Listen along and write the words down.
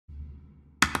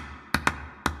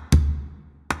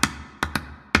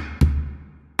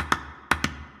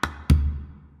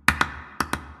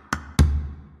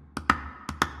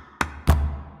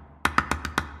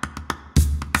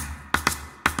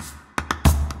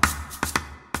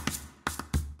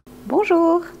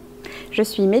Bonjour, je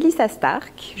suis Mélissa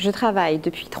Starck, je travaille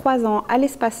depuis 3 ans à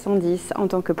l'ESPACE 110 en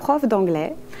tant que prof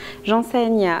d'anglais.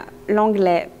 J'enseigne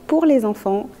l'anglais pour les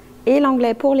enfants et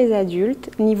l'anglais pour les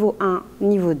adultes, niveau 1,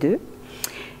 niveau 2.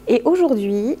 Et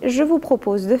aujourd'hui, je vous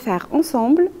propose de faire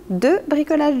ensemble 2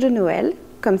 bricolages de Noël.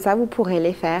 Comme ça, vous pourrez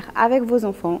les faire avec vos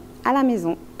enfants à la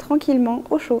maison, tranquillement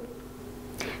au chaud.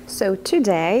 So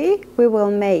today, we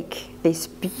will make this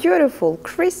beautiful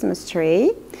Christmas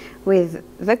tree with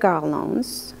the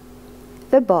garlands,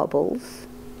 the baubles,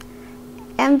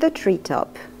 and the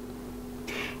treetop.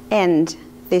 And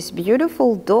this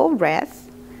beautiful door wreath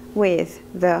with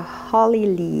the holly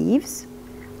leaves,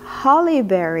 holly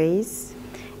berries,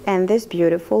 and this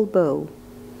beautiful bow.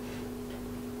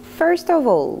 First of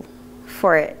all,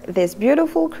 for this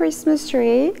beautiful Christmas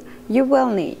tree, you will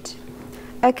need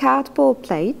a cardboard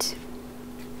plate,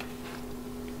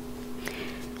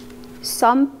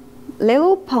 some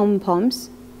little pom-poms,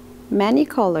 many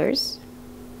colors,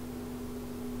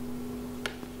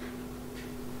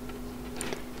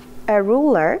 a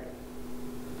ruler,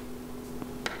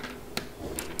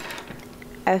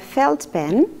 a felt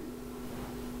pen,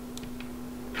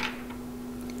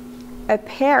 a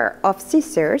pair of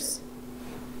scissors,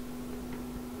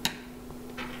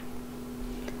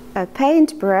 a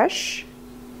paintbrush,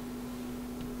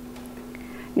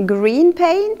 green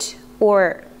paint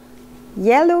or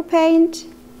yellow paint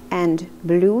and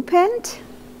blue paint,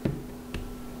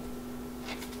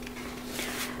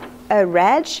 a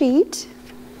red sheet,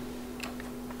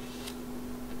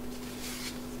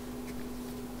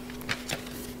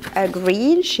 a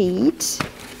green sheet,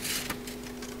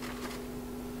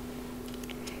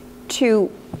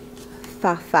 2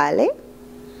 farfalle,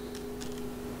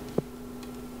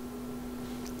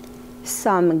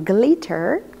 some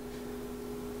glitter,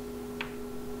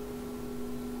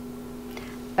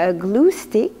 a glue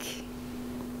stick,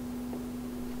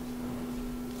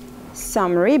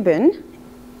 some ribbon,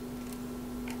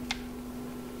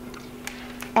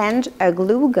 and a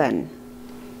glue gun.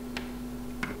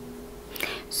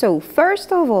 So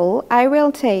first of all, I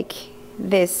will take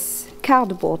this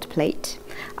cardboard plate.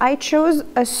 I chose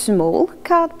a small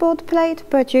cardboard plate,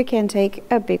 but you can take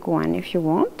a big one if you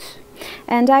want.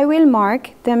 And I will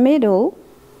mark the middle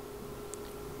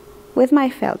with my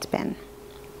felt pen.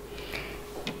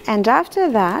 And after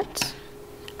that,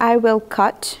 I will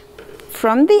cut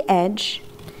from the edge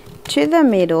to the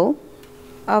middle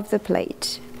of the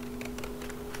plate.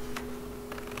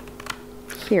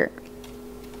 Here.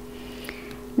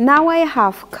 Now I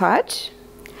have cut,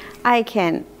 I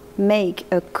can make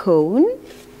a cone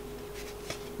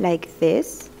like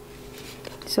this.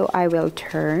 So I will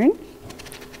turn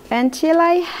until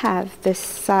I have the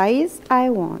size I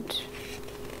want.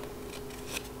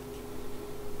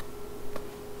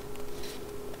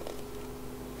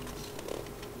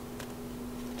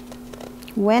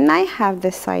 When I have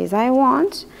the size I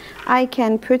want, I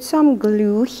can put some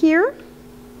glue here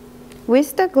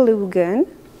with the glue gun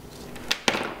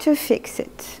to fix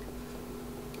it.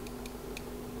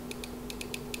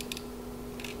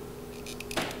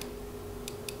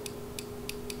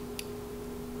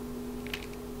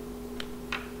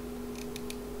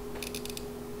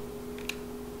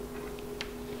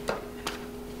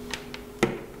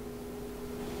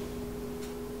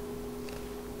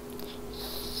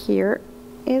 Here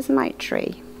is my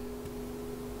tray.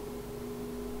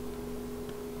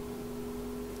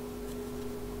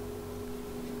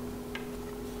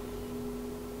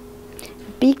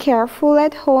 Be careful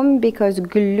at home because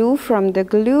glue from the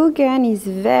glue gun is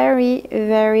very,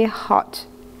 very hot.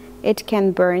 It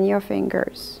can burn your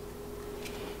fingers.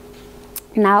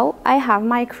 Now I have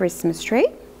my Christmas tree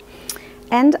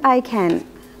and I can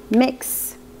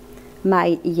mix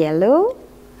my yellow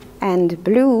and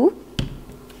blue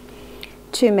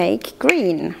to make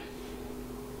green.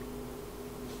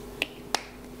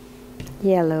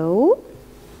 Yellow,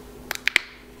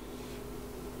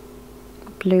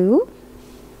 blue,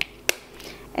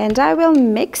 and I will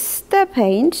mix the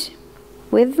paint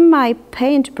with my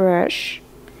paintbrush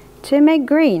to make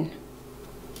green.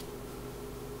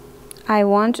 I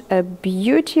want a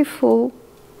beautiful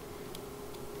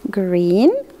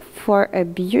green for a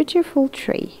beautiful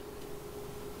tree.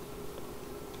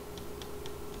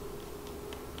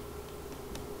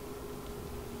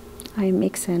 I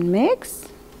mix and mix.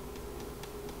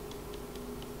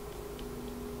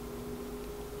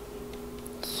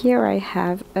 Here I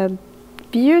have a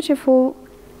beautiful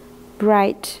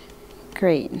bright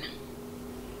green.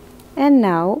 And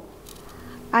now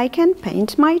I can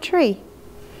paint my tree.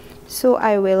 So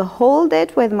I will hold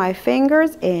it with my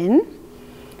fingers in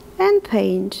and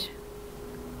paint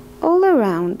all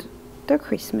around the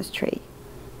Christmas tree.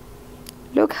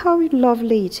 Look how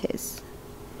lovely it is.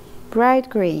 Bright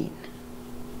green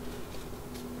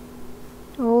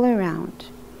all around.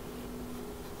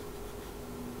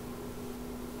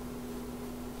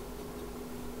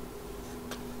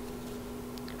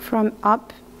 From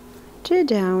up to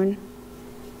down,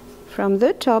 from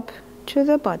the top to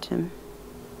the bottom.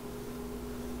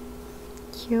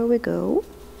 Here we go.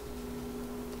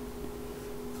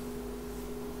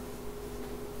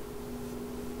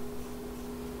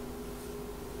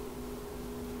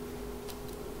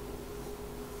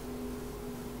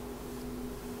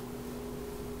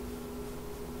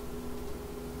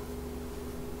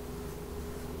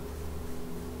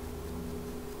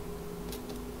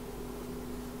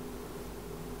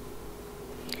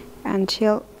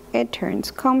 Until it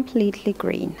turns completely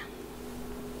green.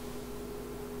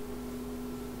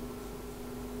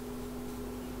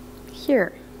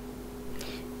 Here,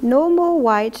 no more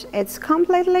white, it's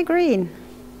completely green.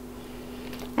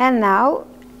 And now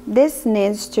this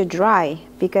needs to dry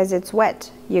because it's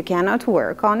wet. You cannot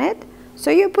work on it, so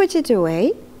you put it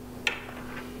away.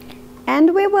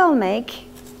 And we will make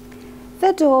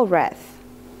the door wreath.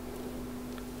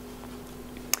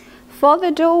 For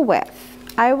the door wreath,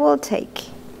 I will take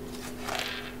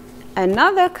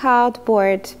another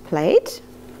cardboard plate.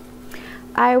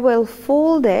 I will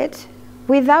fold it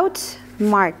without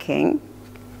marking,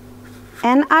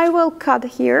 and I will cut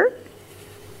here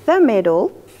the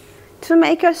middle to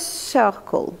make a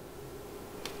circle.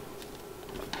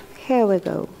 Here we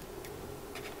go.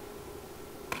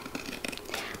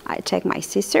 I take my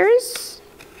scissors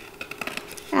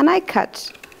and I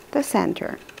cut the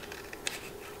center.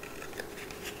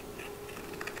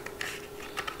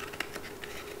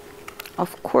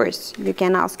 Of course, you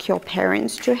can ask your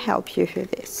parents to help you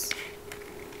with this.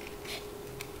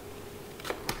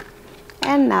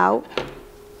 And now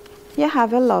you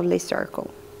have a lovely circle.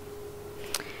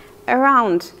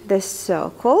 Around this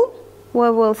circle, we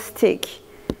will stick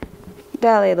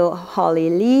the little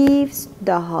holly leaves,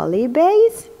 the holly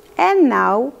base, and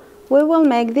now we will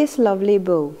make this lovely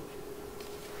bow.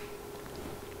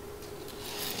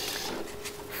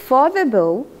 For the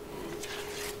bow,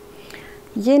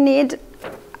 you need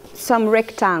some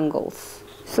rectangles.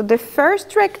 So the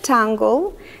first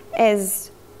rectangle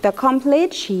is the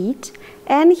complete sheet,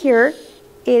 and here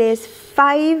it is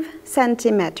 5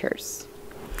 centimeters.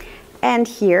 And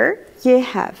here you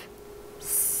have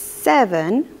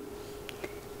 7,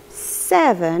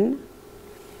 7,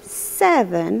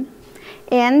 7,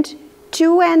 and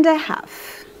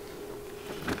 2.5.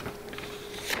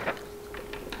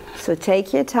 So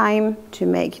take your time to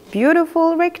make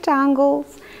beautiful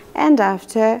rectangles, and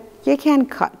after you can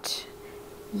cut.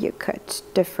 You cut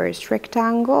the first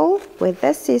rectangle with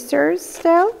the scissors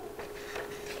still.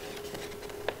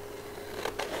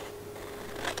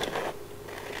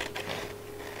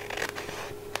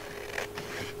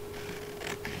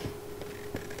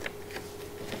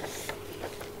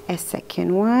 A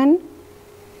second one.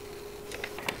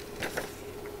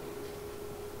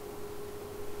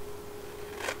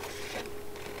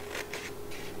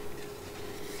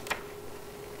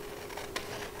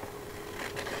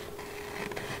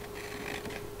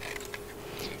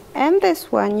 And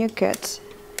this one you cut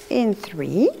in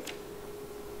 3.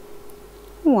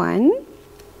 1,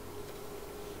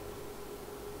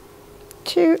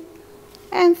 2,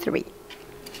 and 3.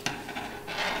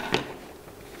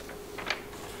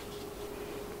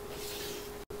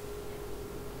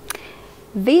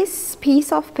 This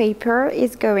piece of paper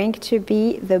is going to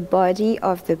be the body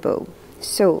of the bow.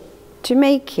 So to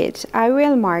make it, I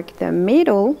will mark the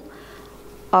middle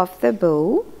of the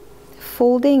bow,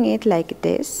 folding it like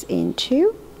this in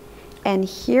 2, and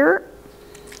here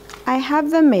I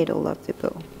have the middle of the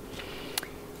bow.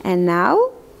 And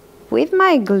now with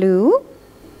my glue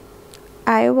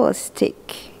I will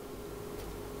stick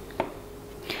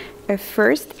a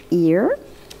first ear,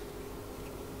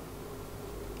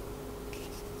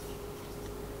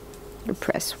 you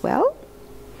press well,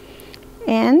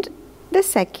 and the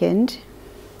second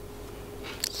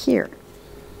here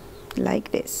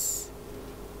like this.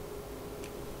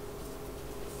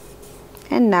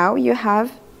 And now you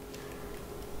have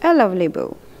a lovely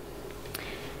bow.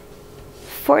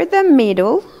 For the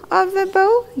middle of the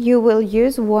bow, you will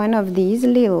use one of these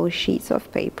little sheets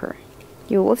of paper.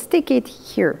 You will stick it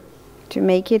here to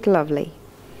make it lovely.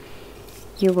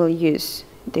 You will use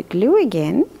the glue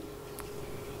again,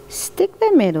 stick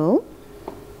the middle,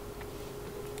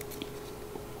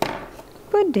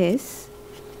 put this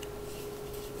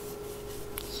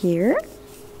here,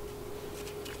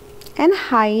 and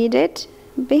hide it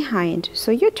behind.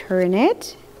 So you turn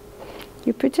it,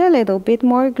 You put a little bit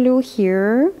more glue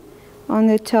here on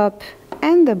the top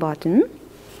and the bottom,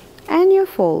 and you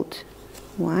fold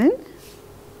 1,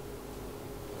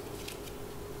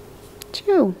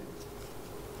 2.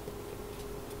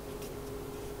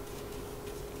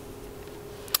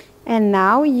 And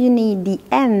now you need the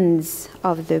ends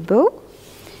of the bow.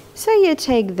 So you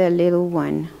take the little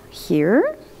one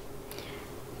here,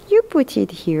 you put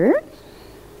it here,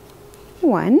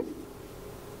 1,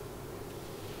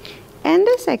 and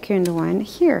the second one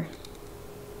here,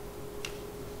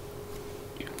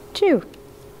 2.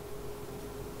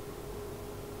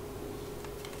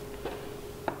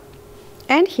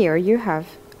 And here you have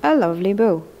a lovely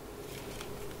bow.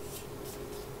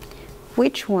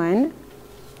 Which one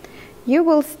you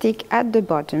will stick at the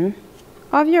bottom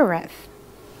of your wreath?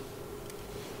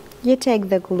 You take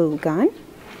the glue gun,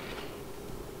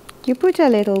 you put a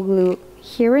little glue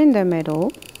here in the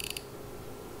middle,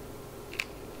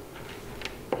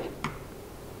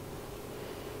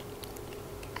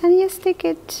 and you stick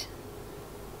it.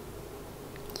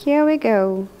 Here we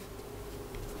go.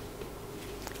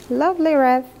 Lovely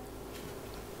wreath.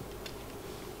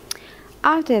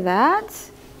 After that,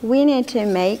 we need to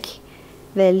make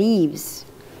the leaves.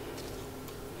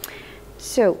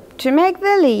 So, to make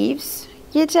the leaves,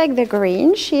 you take the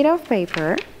green sheet of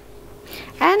paper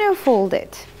and you fold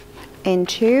it in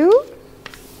 2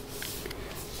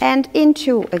 and in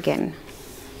 2 again.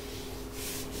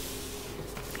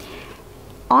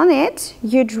 On it,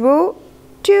 you draw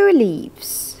 2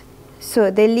 leaves.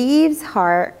 So the leaves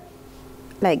are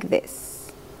like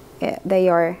this. They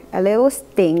are a little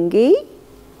stingy,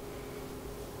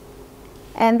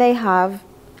 and they have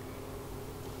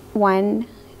 1,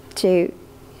 2,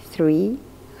 3,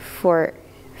 4,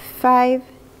 5,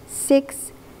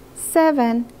 6,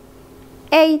 7,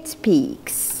 8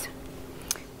 peaks.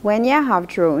 When you have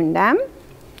drawn them,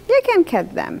 you can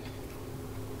cut them.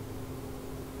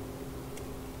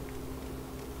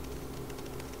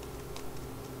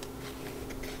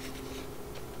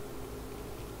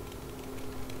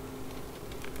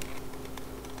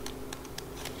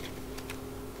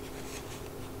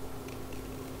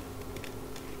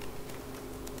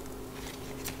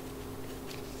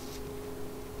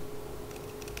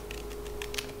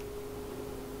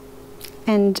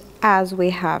 And as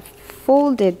we have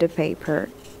folded the paper,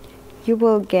 you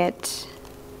will get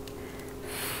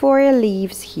 4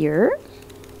 leaves here.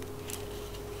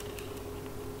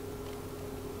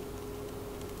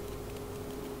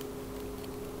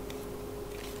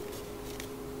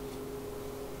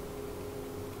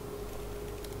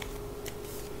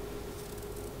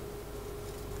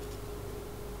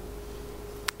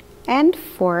 And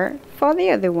 4 for the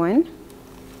other one.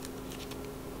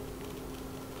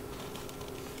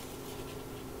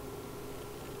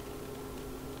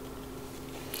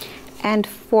 And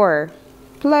 4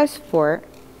 plus 4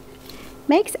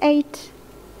 makes 8.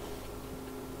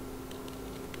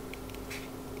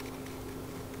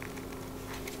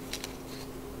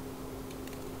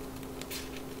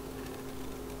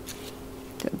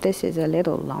 So this is a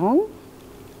little long.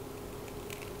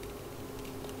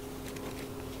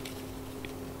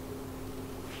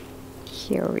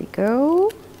 Here we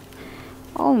go,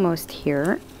 almost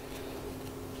here.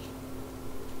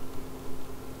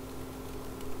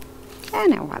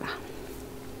 And voila.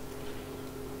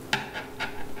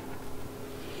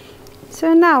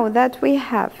 So now that we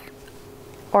have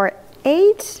our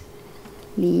 8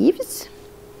 leaves,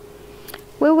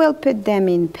 we will put them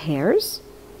in pairs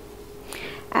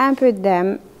and put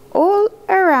them all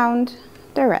around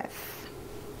the wreath.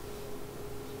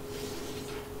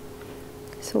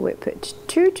 So we put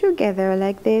 2 together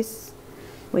like this.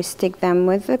 We stick them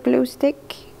with the glue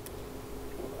stick.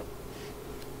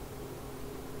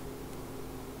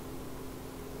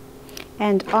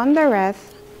 And on the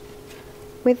wreath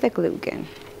with the glue gun.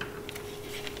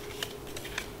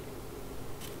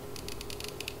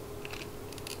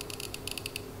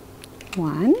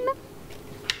 One.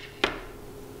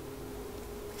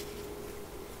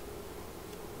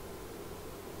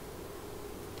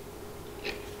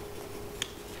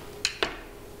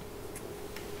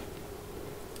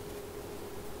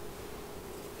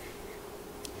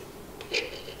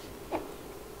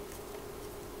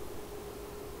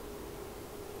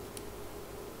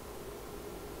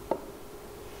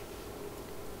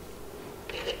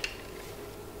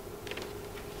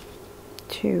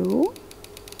 Two.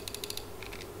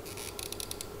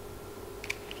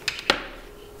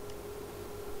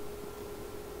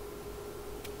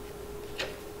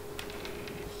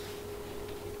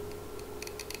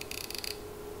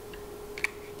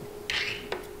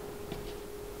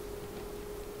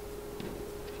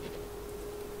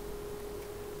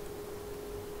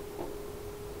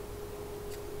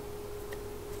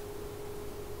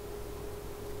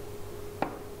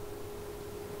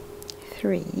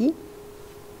 3,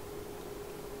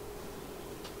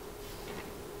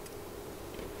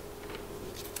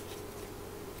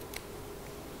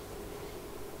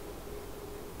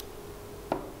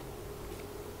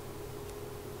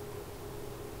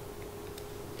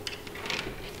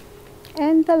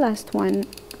 and the last one,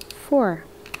 4.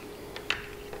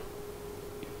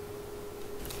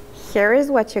 Here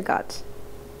is what you got.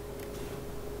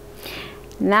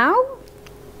 Now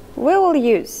we will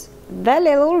use the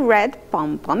little red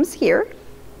pom-poms here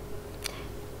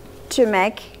to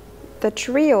make the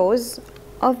trios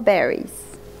of berries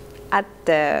at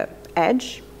the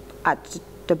edge, at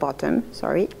the bottom,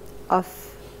 sorry, of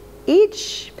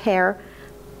each pair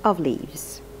of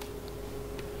leaves.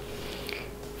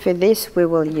 For this we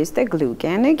will use the glue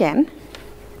gun again.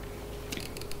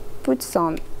 Put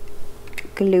some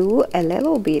glue a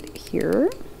little bit here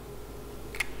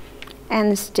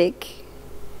and stick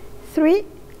 3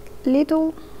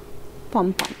 little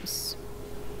pom-poms.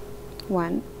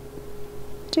 1,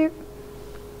 2,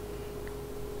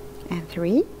 and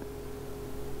 3.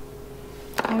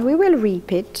 And we will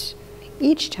repeat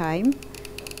each time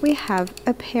we have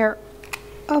a pair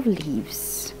of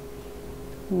leaves.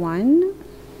 1,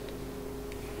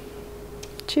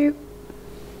 2,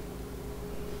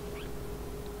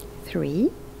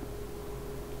 3.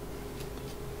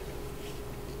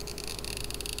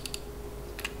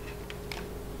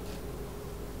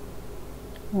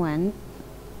 1,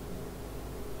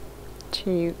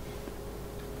 2,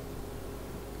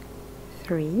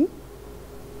 3.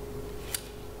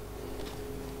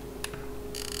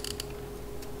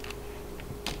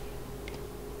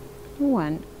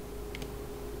 1,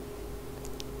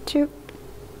 2,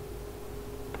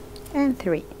 and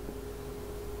 3.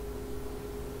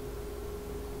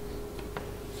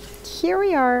 Here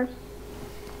we are.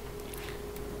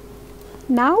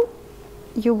 Now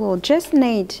you will just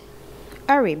need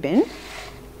a ribbon.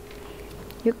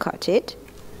 You cut it,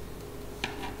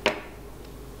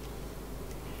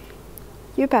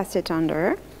 you pass it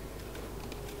under,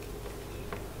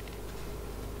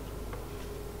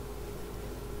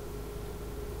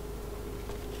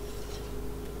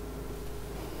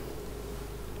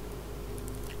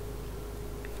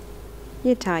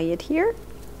 you tie it here.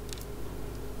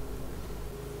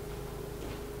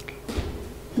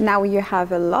 Now you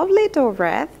have a lovely little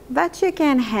wreath that you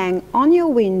can hang on your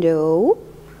window,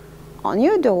 on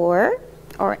your door,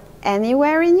 or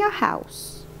anywhere in your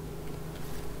house.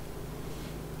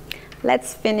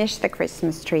 Let's finish the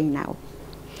Christmas tree now.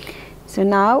 So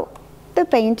now the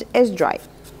paint is dry.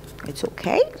 It's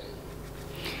okay.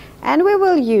 And we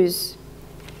will use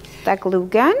the glue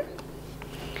gun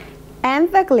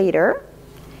and the glitter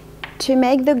to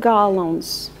make the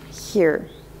garlands here.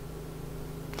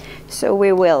 So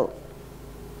we will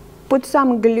put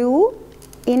some glue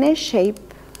in a shape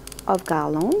of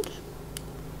garland.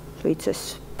 So it's a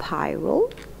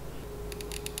spiral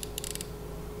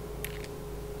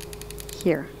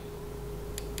here.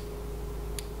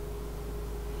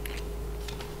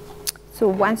 So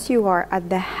once you are at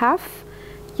the half,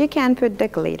 you can put the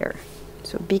glitter.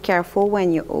 So be careful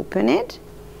when you open it,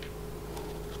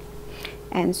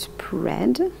 and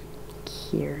spread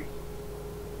here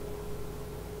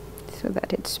so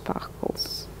that it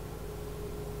sparkles.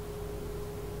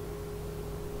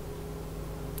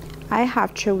 I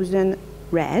have chosen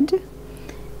red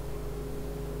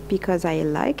because I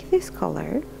like this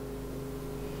color,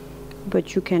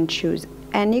 but you can choose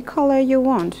any color you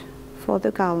want for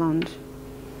the garland.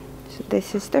 So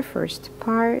this is the first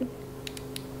part.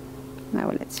 Now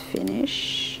let's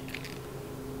finish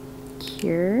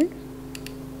here.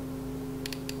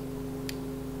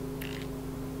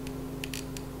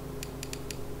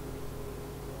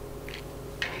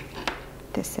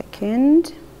 The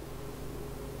second.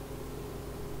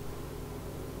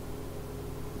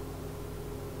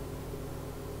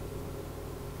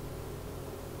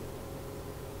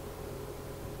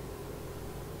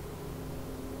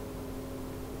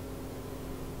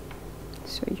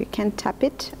 So you can tap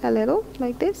it a little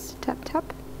like this, tap,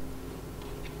 tap.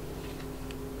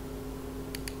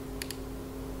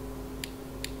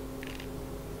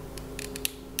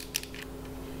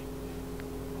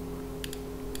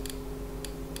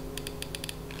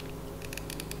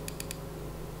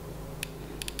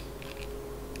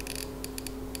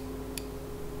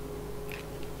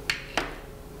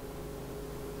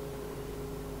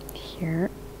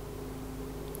 Here,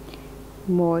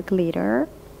 more glitter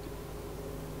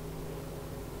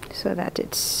so that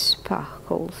it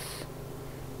sparkles.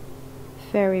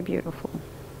 Very beautiful.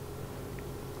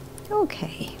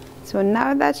 Okay, so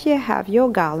now that you have your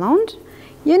garland,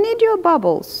 you need your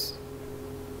bubbles.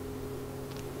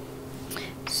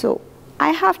 I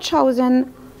have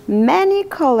chosen many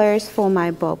colors for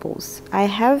my bubbles. I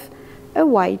have a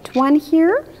white one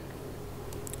here,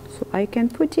 so I can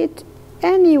put it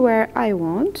anywhere I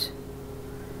want.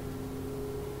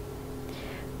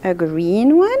 A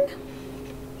green one.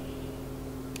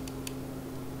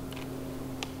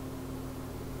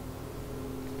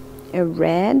 A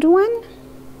red one.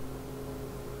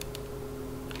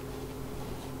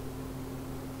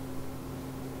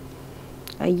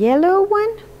 A yellow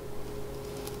one.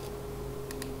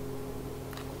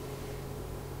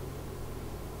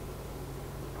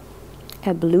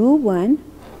 A blue one.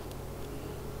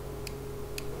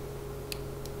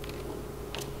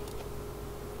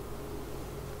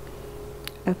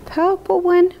 A purple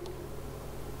one.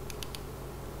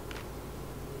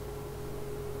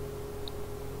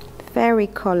 Very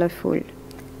colorful.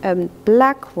 A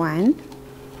black one.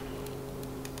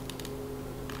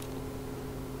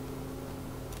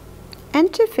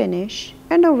 And to finish,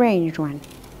 an orange one.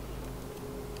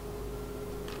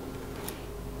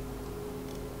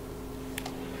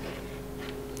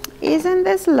 Isn't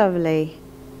this lovely?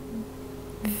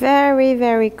 Very,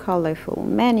 very colorful,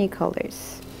 many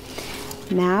colors.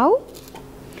 Now,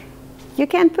 you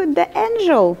can put the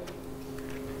angel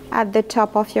at the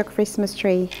top of your Christmas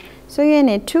tree. So you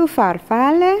need 2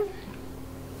 farfalle.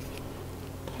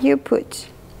 You put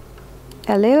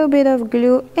a little bit of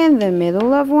glue in the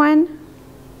middle of one.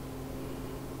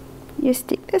 You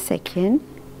stick the second.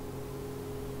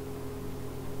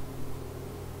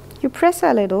 You press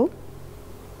a little.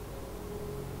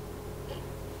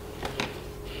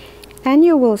 And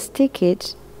you will stick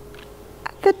it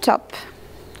at the top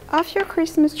of your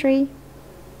Christmas tree.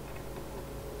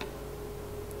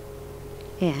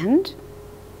 And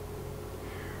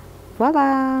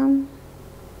voila!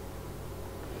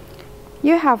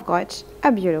 You have got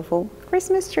a beautiful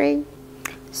Christmas tree.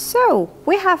 So,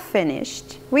 we have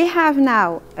finished. We have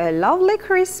now a lovely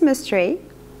Christmas tree,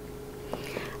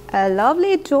 a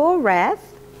lovely door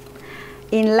wreath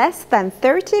in less than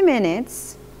 30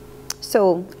 minutes.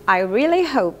 So, I really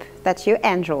hope that you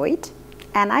enjoyed,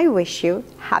 and I wish you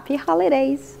happy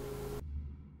holidays.